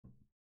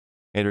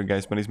Hey there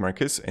guys, my name is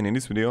Marcus, and in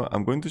this video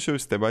I'm going to show you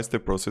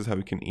step-by-step process how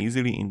you can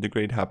easily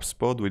integrate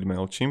HubSpot with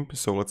Mailchimp.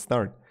 So let's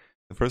start.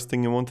 The first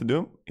thing you want to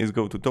do is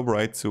go to top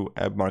right to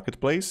App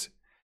Marketplace,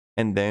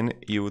 and then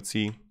you would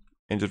see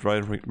and just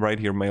right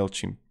here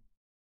Mailchimp.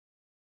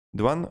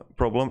 The one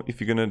problem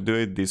if you're gonna do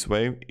it this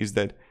way is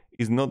that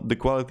the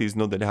quality is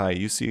not that high.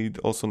 You see it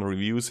also in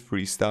reviews,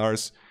 3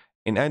 stars,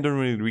 and I don't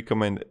really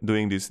recommend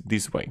doing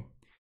this way.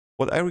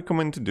 What I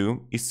recommend to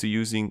do is to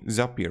using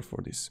Zapier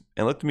for this.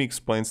 And let me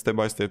explain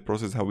step-by-step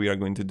process how we are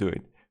going to do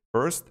it.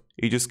 First,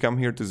 you just come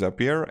here to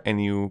Zapier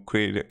and you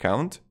create an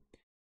account.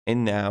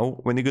 And now,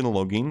 when you're gonna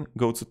log in,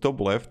 go to top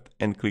left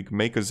and click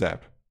Make a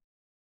Zap.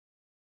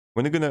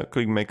 When you're gonna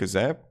click Make a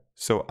Zap,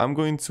 so I'm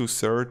going to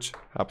search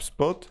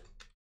HubSpot.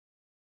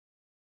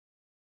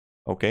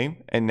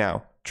 Okay, and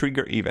now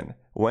trigger event.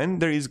 When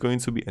there is going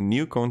to be a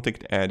new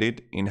contact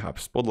added in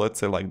HubSpot, let's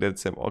say like that,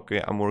 say,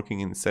 okay, I'm working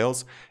in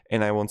sales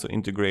and I want to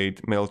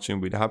integrate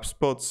Mailchimp with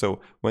HubSpot. So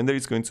when there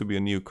is going to be a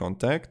new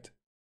contact,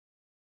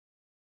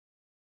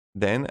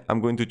 then I'm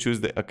going to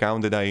choose the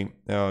account that I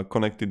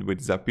connected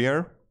with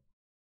Zapier.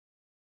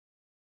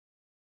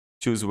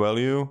 Choose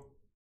value.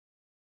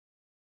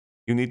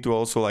 You need to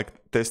also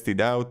like test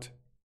it out.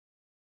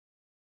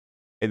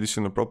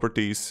 Additional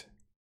properties.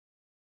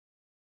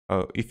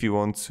 If you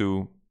want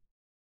to,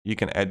 you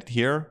can add it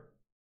here.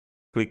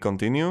 Click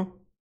continue.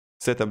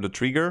 Set up the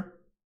trigger.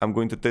 I'm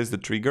going to test the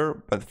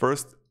trigger, but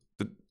first,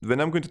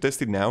 when I'm going to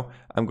test it now,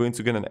 I'm going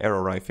to get an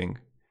error, I think.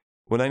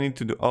 What I need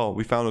to do, oh,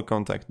 we found a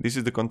contact. This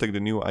is the contact,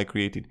 the new I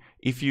created.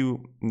 If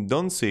you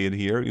don't see it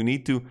here, you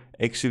need to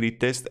actually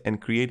test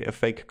and create a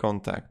fake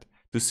contact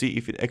to see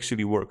if it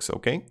actually works,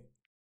 okay?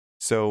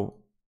 So,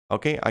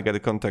 okay, I got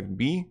a contact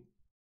B,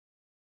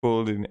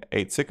 pulled in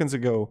 8 seconds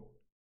ago.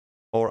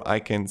 Or I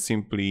can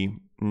simply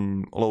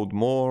load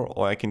more,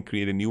 or I can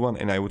create a new one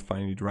and I would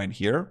find it right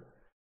here.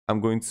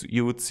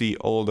 You would see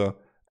all the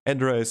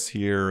address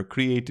here,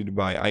 created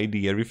by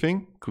ID,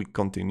 everything. Click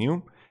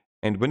continue.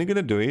 And when you're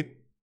gonna do it,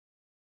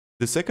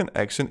 the second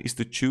action is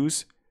to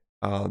choose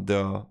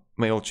the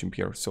Mailchimp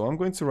here. So I'm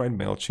going to write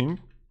Mailchimp.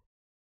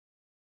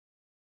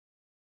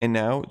 And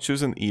now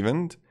choose an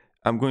event.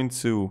 I'm going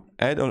to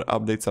add or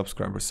update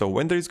subscriber. So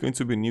when there is going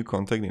to be a new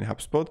contact in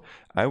HubSpot,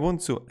 I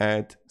want to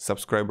add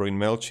subscriber in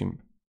Mailchimp.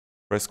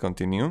 Press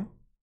continue.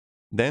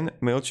 Then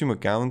Mailchimp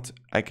account,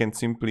 I can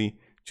simply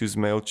choose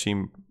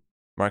Mailchimp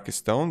Marcus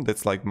Stone.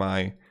 That's like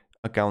my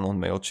account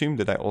on Mailchimp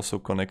that I also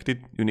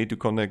connected. You need to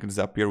connect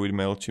Zapier with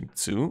Mailchimp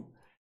too.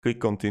 Click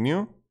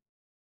continue.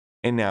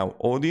 And now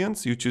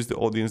audience, you choose the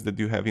audience that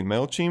you have in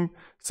Mailchimp.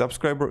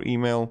 Subscriber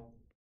email.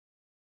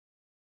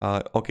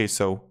 Okay,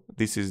 so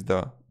this is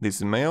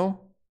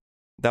mail.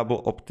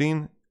 Double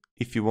opt-in.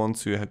 If you want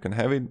to, you can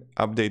have it.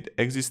 Update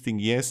existing,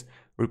 yes.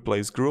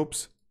 Replace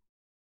groups.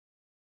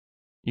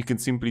 You can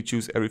simply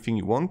choose everything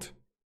you want.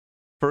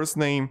 First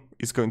name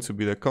is going to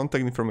be the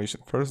contact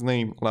information. First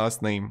name,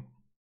 last name.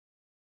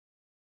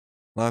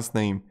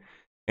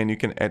 And you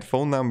can add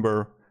phone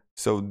number.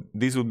 So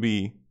this would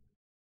be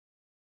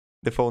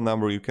the phone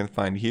number you can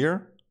find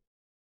here.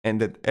 And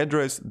that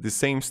address, the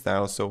same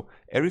style. So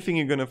everything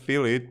you're gonna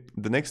fill it,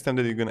 the next time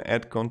that you're gonna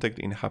add contact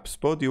in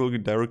HubSpot, you will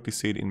directly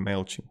see it in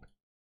Mailchimp.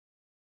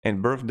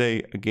 And birthday,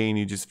 again,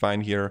 you just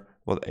find here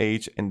what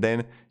age, and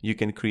then you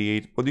can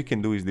create, what you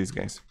can do is this,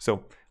 guys.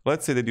 So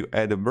let's say that you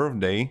add a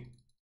birthday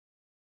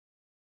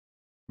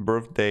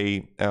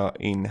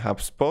in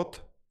HubSpot.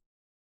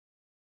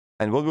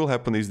 And what will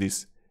happen is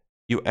this.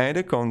 You add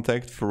a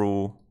contact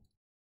through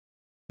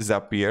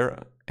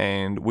Zapier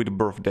and with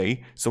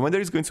birthday. So when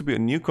there is going to be a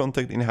new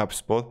contact in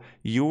HubSpot,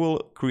 you will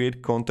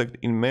create contact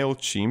in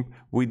Mailchimp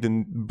with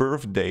the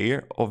birthday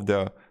of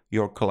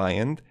your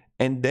client,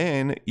 and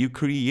then you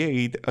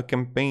create a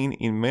campaign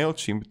in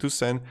Mailchimp to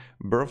send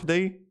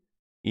birthday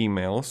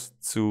emails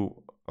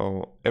to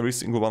every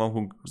single one of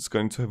whom is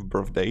going to have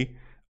birthday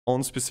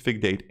on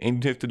specific date. And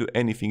you don't have to do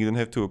anything. You don't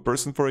have to do a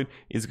person for it.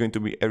 It's going to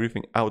be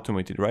everything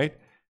automated, right?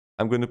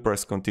 I'm going to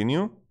press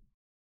continue.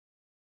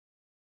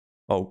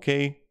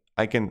 Okay.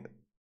 I can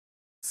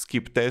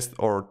skip test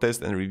or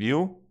test and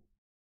review.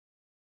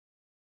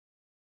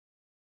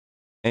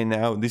 And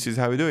now this is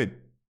how we do it.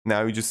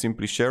 Now you just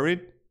simply share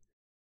it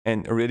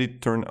and already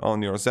turn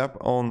on your Zap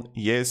on,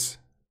 yes.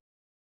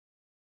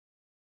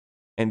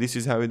 And this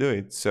is how we do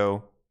it.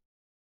 So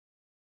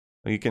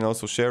you can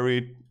also share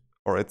it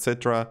or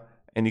etc.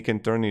 And you can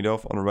turn it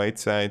off on the right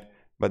side.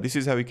 But this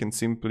is how you can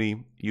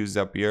simply use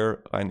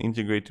Zapier and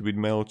integrate it with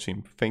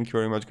Mailchimp. Thank you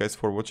very much guys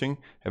for watching.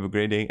 Have a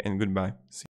great day and goodbye. See you.